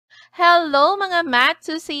Hello mga math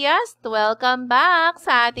enthusiasts! Welcome back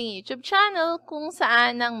sa ating YouTube channel kung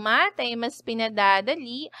saan ang math ay mas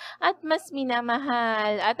pinadadali at mas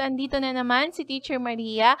minamahal. At andito na naman si Teacher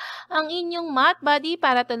Maria, ang inyong math buddy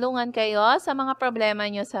para tulungan kayo sa mga problema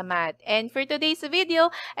nyo sa math. And for today's video,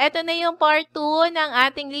 eto na yung part 2 ng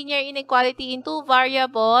ating linear inequality in two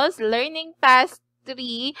variables, learning task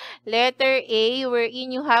 3, letter A,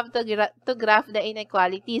 wherein you have to graph the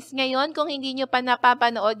inequalities. Ngayon, kung hindi nyo pa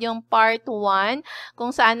napapanood yung part 1,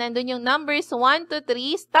 kung saan nandun yung numbers 1 to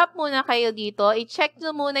 3, stop muna kayo dito. I-check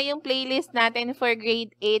nyo muna yung playlist natin for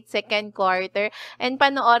grade 8 second quarter and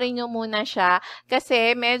panoorin nyo muna siya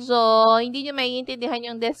kasi medyo hindi nyo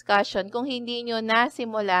maiintindihan yung discussion kung hindi nyo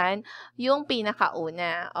nasimulan yung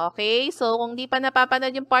pinakauna. Okay? So, kung di pa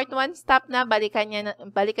napapanood yung part 1, stop na, balikan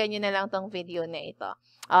nyo na lang tong video na ito.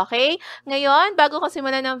 Okay? Ngayon, bago ko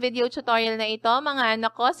simulan ng video tutorial na ito, mga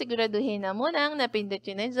anak ko, siguraduhin na munang napindot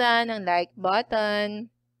nyo na dyan ang like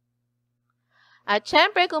button. At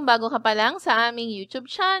syempre, kung bago ka pa lang sa aming YouTube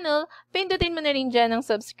channel, pindutin mo na rin dyan ang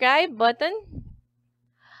subscribe button.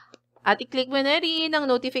 At i-click mo na rin ang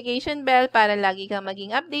notification bell para lagi kang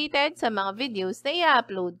maging updated sa mga videos na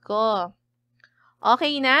i-upload ko.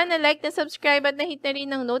 Okay na? Na-like, na-subscribe at na-hit na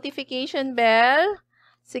rin ang notification bell?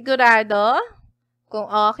 Sigurado? Kung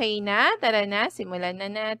okay na, tara na, simulan na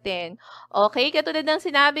natin. Okay, katulad ng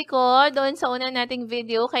sinabi ko, doon sa una nating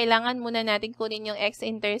video, kailangan muna natin kunin yung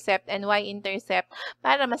x-intercept and y-intercept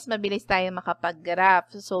para mas mabilis tayo makapag-graph.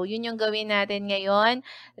 So, yun yung gawin natin ngayon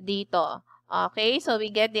dito. Okay, so we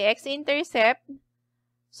get the x-intercept.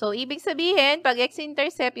 So, ibig sabihin, pag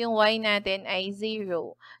x-intercept, yung y natin ay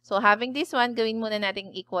 0. So, having this one, gawin muna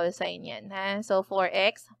nating equal sign yan. Ha? So,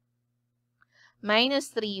 4x minus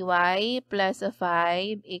 3y plus 5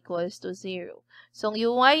 equals to 0. So,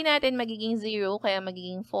 yung y natin magiging 0, kaya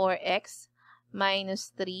magiging 4x minus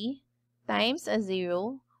 3 times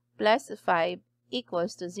 0 plus 5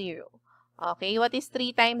 equals to 0. Okay, what is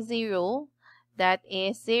 3 times 0? That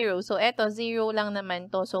is 0. So, eto, 0 lang naman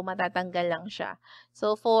to. So, matatanggal lang siya.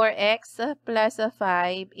 So, 4x plus 5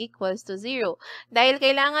 equals to 0. Dahil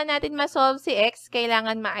kailangan natin ma-solve si x,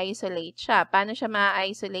 kailangan ma-isolate siya. Paano siya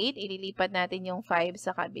ma-isolate? Ililipat natin yung 5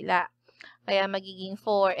 sa kabila. Kaya, magiging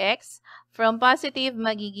 4x. From positive,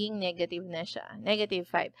 magiging negative na siya. Negative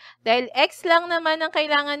 5. Dahil x lang naman ang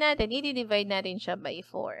kailangan natin, i-divide natin siya by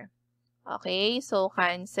 4. Okay, so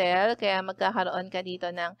cancel. Kaya magkakaroon ka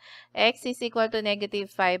dito ng x is equal to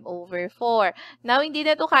negative 5 over 4. Now, hindi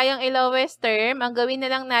na ito kayang i-lowest term. Ang gawin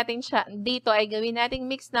na lang natin siya dito ay gawin nating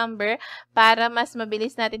mixed number para mas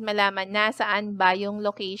mabilis natin malaman nasaan ba yung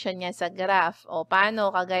location niya sa graph. O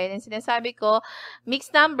paano? Kagaya ng sinasabi ko,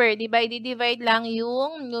 mixed number, diba? I-divide lang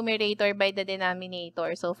yung numerator by the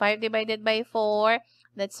denominator. So, 5 divided by 4.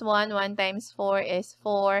 That's 1. 1 times 4 is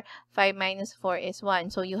 4. 5 minus 4 is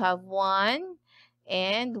 1. So, you have 1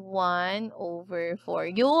 and 1 over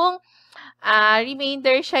 4. Yung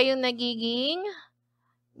remainder siya yung nagiging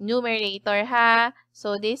numerator, ha?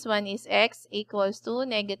 So, this one is x equals to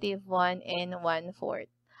negative 1 and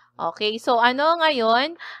 1/4. Okay, so ano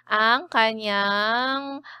ngayon ang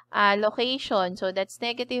kanyang location? So, that's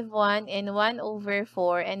negative 1 and 1 over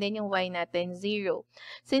 4, and then yung y natin, 0.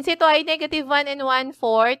 Since ito ay negative 1 and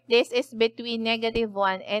 1/4, this is between negative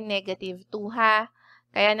 1 and negative 2, ha?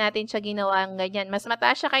 Kaya natin siya ginawang ganyan. Mas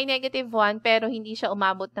mataas siya kay negative 1, pero hindi siya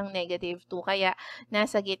umabot ng negative 2, kaya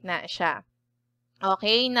nasa gitna siya.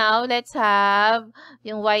 Okay, now let's have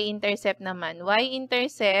yung y-intercept naman.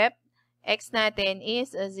 Y-intercept, x natin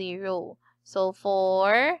is 0. So,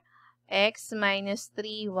 4x minus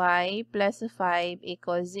 3y plus 5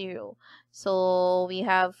 equals 0. So, we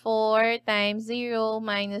have 4 times 0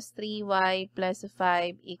 minus 3y plus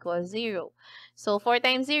 5 equals 0. So, 4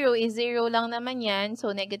 times 0 is 0 lang naman yan.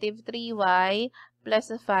 So, negative 3y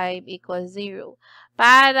plus 5 equals 0.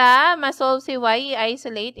 Para ma-solve si y,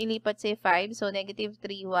 i-isolate, ilipat si 5. So, negative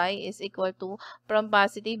 3y is equal to, from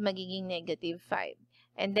positive, magiging negative 5.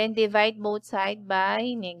 And then, divide both sides by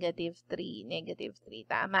negative 3. Negative 3.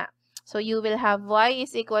 Tama. So, you will have y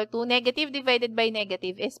is equal to negative divided by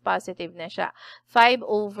negative is positive na siya. 5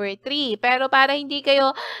 over 3. Pero para hindi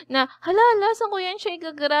kayo na, hala, saan ko yan siya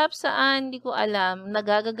i-graph? Saan? Hindi ko alam.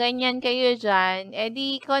 Nagagaganyan kayo dyan. E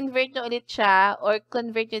di, convert nyo ulit siya or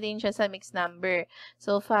convert nyo din siya sa mixed number.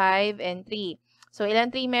 So, 5 and 3. So,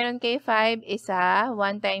 ilan 3 meron kay 5? Isa.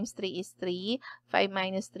 1 times 3 is 3. 5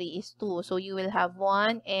 minus 3 is 2. So, you will have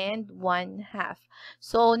 1 and 1/2.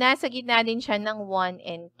 So, nasa gitna din siya ng 1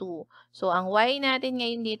 and 2. So, ang y natin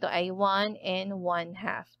ngayon dito ay 1 and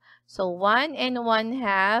 1/2. So, 1 and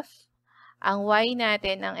 1/2. Ang y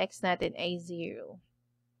natin, ang x natin ay 0.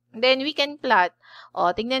 Then we can plot.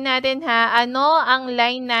 O, tingnan natin ha, ano ang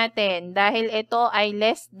line natin? Dahil ito ay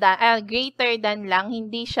greater than lang,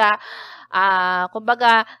 hindi siya,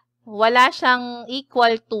 kumbaga, wala siyang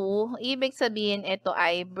equal to, ibig sabihin ito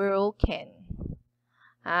ay broken.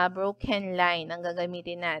 Broken line ang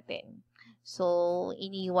gagamitin natin. So,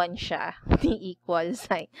 iniwan siya ng equal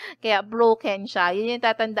sign. Kaya, broken siya. Yun yung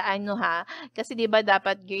tatandaan nyo ha. Kasi, di ba,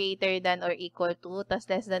 dapat greater than or equal to, tas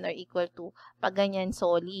less than or equal to, pag ganyan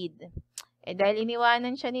solid. Eh, dahil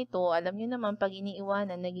iniwanan siya nito, alam nyo naman, pag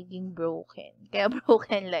iniiwanan, nagiging broken. Kaya,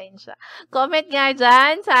 broken line siya. Comment nga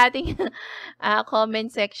dyan sa ating comment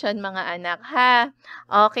section, mga anak, ha?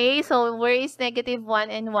 Okay, so, where is negative 1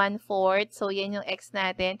 and 1/4? So, yan yung x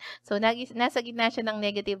natin. So, nasa gitna siya ng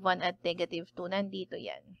negative 1 at negative 2. Nandito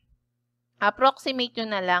yan. Approximate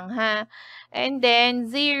nyo na lang, ha? And then,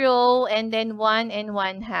 0, and then 1 and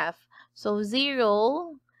 1/2. So,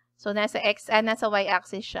 0... So, nasa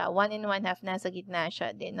y-axis siya. 1 and 1/2, nasa gitna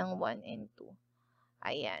siya din ng 1 and 2.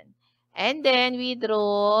 Ayan. And then, we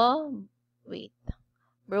draw,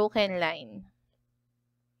 broken line.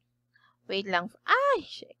 Wait lang. Ay,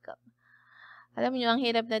 shake up. Alam nyo, ang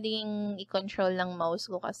hirap na ding i-control ng mouse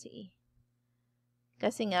ko kasi.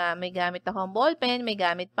 Kasi nga, may gamit akong ballpen, may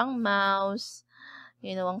gamit pang mouse.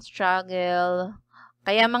 You know, ang struggle.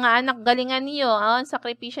 Kaya mga anak, galingan niyo. Ang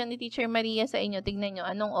sakripisyo ni Teacher Maria sa inyo. Tignan nyo,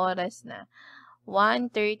 anong oras na?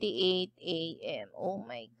 1:38 a.m. Oh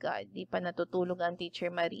my God, di pa natutulog ang Teacher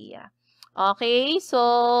Maria. Okay,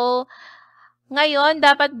 so, ngayon,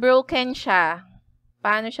 dapat broken siya.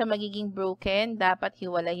 Paano siya magiging broken? Dapat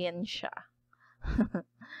hiwalayan siya.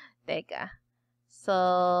 Teka.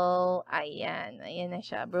 So, ayan. Ayan na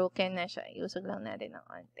siya. Broken na siya. Iusog lang natin ng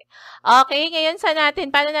konti. Okay, ngayon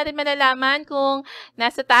paano natin malalaman kung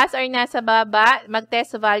nasa taas or nasa baba?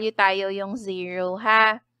 Mag-test value tayo yung 0,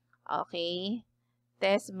 ha? Okay.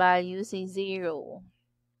 Test value si 0.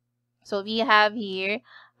 So, we have here,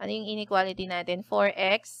 ano yung inequality natin?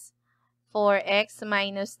 4x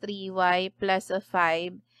minus 3y plus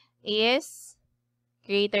 5 is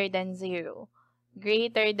greater than 0.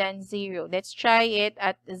 Greater than 0. Let's try it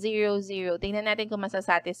at 0, 0. Tingnan natin kung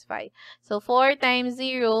masasatisfy. So, 4 times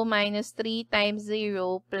 0 minus 3 times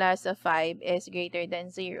 0 plus 5 is greater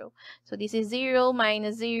than 0. So, this is 0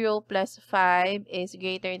 minus 0 plus 5 is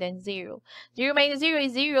greater than 0. 0 minus 0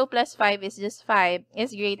 is 0 plus 5 is just 5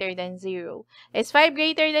 is greater than 0. Is 5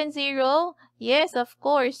 greater than 0? Yes, of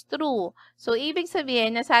course, true. So, ibig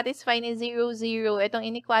sabihin, na-satisfy ni 0, 0, itong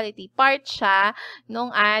inequality, part siya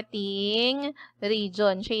nung ating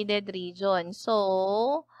region, shaded region.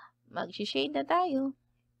 So, mag-shade na tayo.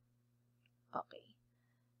 Okay.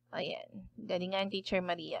 Ayan. Galingan, Teacher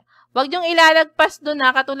Maria. Huwag niyong ilalagpas doon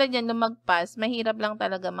na, katulad yan, lumagpas. Mahirap lang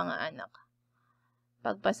talaga, mga anak.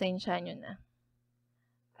 Pagpasensya nyo na.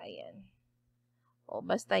 Ayan. O,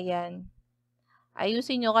 basta yan.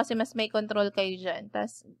 Ayusin nyo kasi mas may control kayo dyan.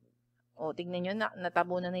 Tapos, tignan nyo na,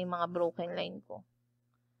 natabunan na yung mga broken line ko.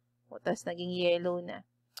 Tapos, naging yellow na.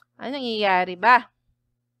 Ano nangyayari ba?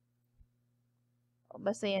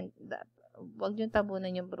 Basta yan, huwag nyo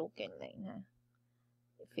tabunan yung broken line, ha?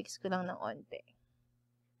 I-fix ko lang ng onte.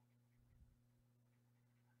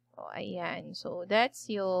 Ayan. So,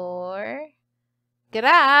 that's your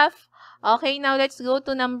graph. Okay, now let's go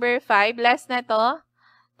to number 5. Last na to.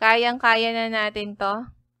 Kayang-kaya na natin to.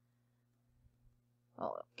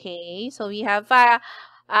 Okay, so we have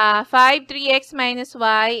 3x minus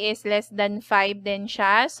y is less than 5 din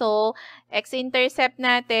siya. So, x-intercept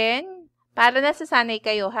natin, para nasasanay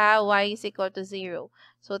kayo ha, y is equal to 0.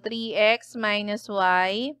 So, 3x minus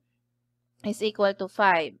y is equal to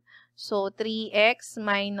 5. So, 3x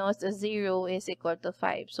minus 0 is equal to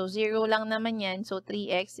 5. So, 0 lang naman yan. So,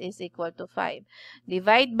 3x is equal to 5.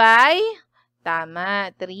 Divide by...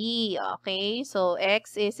 Tama, 3. Okay, so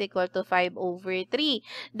x is equal to 5 over 3.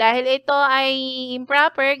 Dahil ito ay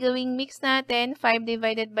improper, gawing mix natin. 5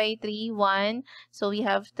 divided by 3, 1. So we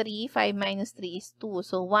have 3. 5 minus 3 is 2.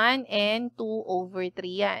 So 1 and 2 over 3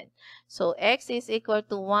 yan. So x is equal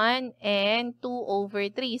to 1 and 2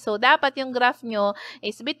 over 3. So dapat yung graph nyo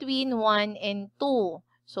is between 1 and 2.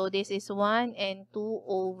 So this is 1 and 2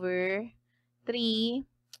 over 3,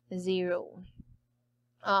 0.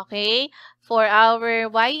 Okay, for our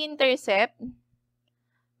y-intercept,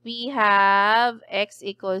 we have x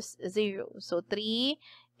equals 0. So,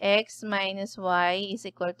 3x minus y is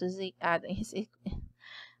equal to 0.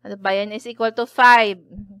 Ano ba yan? Is equal to 5.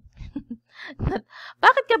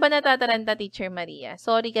 Bakit ka ba natataranta, Teacher Maria?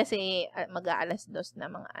 Sorry kasi mag-aalas 2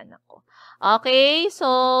 na mga anak ko. Okay,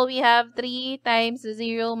 so we have 3 times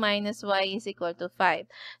 0 minus y is equal to 5.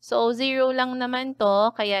 So 0 lang naman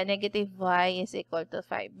to, kaya negative y is equal to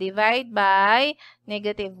 5. Divide by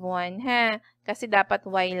negative 1, ha? Kasi dapat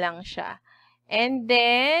y lang siya. And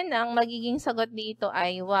then, ang magiging sagot dito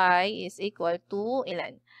ay y is equal to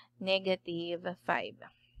ilan? Negative 5.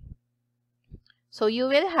 So, you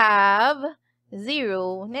will have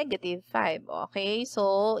 0, negative 5. Okay?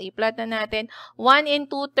 So, i-plot na natin. 1 and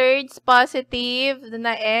 2/3 positive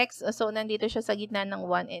na x. So, nandito siya sa gitna ng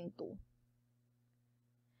 1 and 2.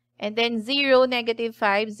 And then, 0, negative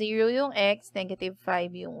 5. 0 yung x, negative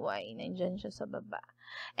 5 yung y. Nandyan siya sa baba.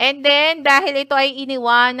 And then, dahil ito ay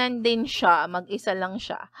iniwanan din siya, mag-isa lang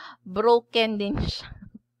siya, broken din siya.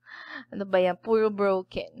 Ano ba yan? Puro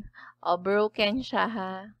broken. O, broken siya,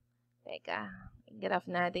 ha? Teka.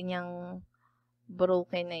 Graph natin yung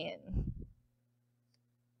broken na yan.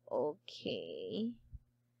 Okay.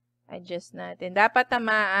 Adjust natin. Dapat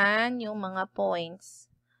tamaan yung mga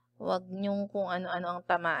points. Huwag nyong kung ano-ano ang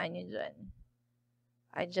tamaan nyo dyan.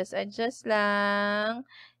 Adjust lang.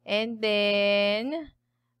 And then,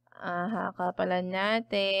 hakapalan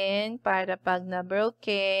natin para pag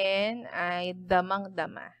na-broken ay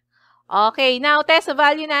damang-dama. Okay. Now, test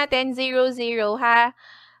value natin 0, 0, ha?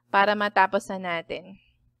 Para matapos na natin.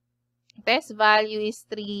 Test value is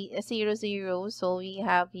 0, 0. So, we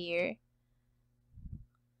have here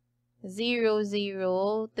 0,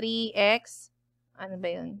 0, 3x. Ano ba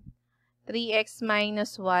yun? 3x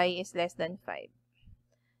minus y is less than 5.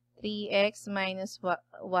 3x minus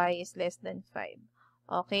y is less than 5.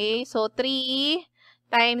 Okay? So, 3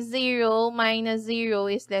 times 0 minus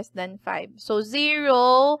 0 is less than 5. So,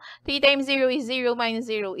 0, 3 times 0 is 0 minus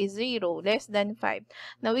 0 is 0, less than 5.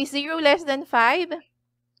 Now, is 0 less than 5?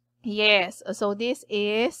 Yes. So, this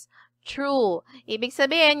is true. Ibig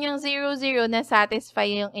sabihin, yung 0, 0 na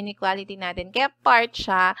satisfy yung inequality natin. Kaya part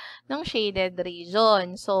siya ng shaded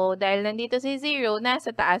region. So, dahil nandito si 0,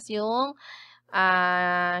 nasa taas yung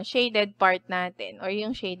shaded part natin or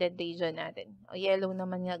yung shaded region natin. O, yellow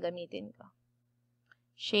naman nga gamitin ko.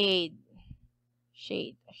 Shade.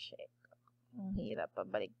 Ang hirap pa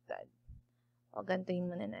baliktad. O, gantuhin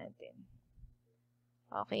muna natin.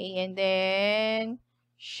 Okay, and then,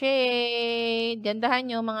 shade. Gandahan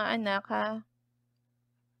nyo, mga anak, ha?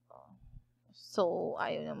 So,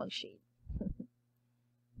 ayaw na mag-shade.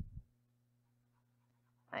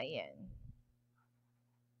 Ayan.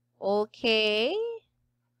 Okay.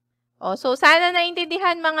 O, so, sana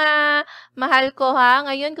naintindihan mga mahal ko, ha?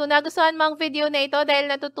 Ngayon, kung nagustuhan mo ang video na ito dahil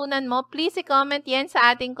natutunan mo, please i-comment yan sa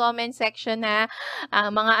ating comment section, ha?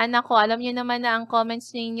 Mga anak ko, alam nyo naman na ang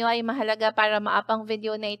comments ninyo ay mahalaga para maapang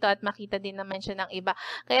video na ito at makita din naman siya ng iba.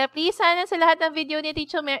 Kaya please, sana sa lahat ng video ni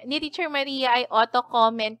Teacher Maria ay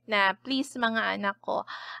auto-comment na. Please, mga anak ko.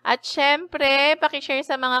 At syempre, pakishare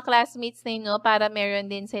sa mga classmates ninyo para meron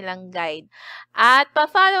din silang guide. At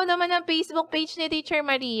pa-follow naman ang Facebook page ni Teacher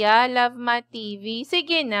Maria, Love Math TV.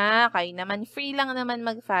 Sige na, kayo naman, free lang naman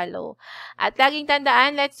mag-follow. At laging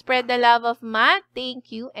tandaan, let's spread the love of math.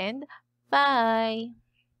 Thank you and bye!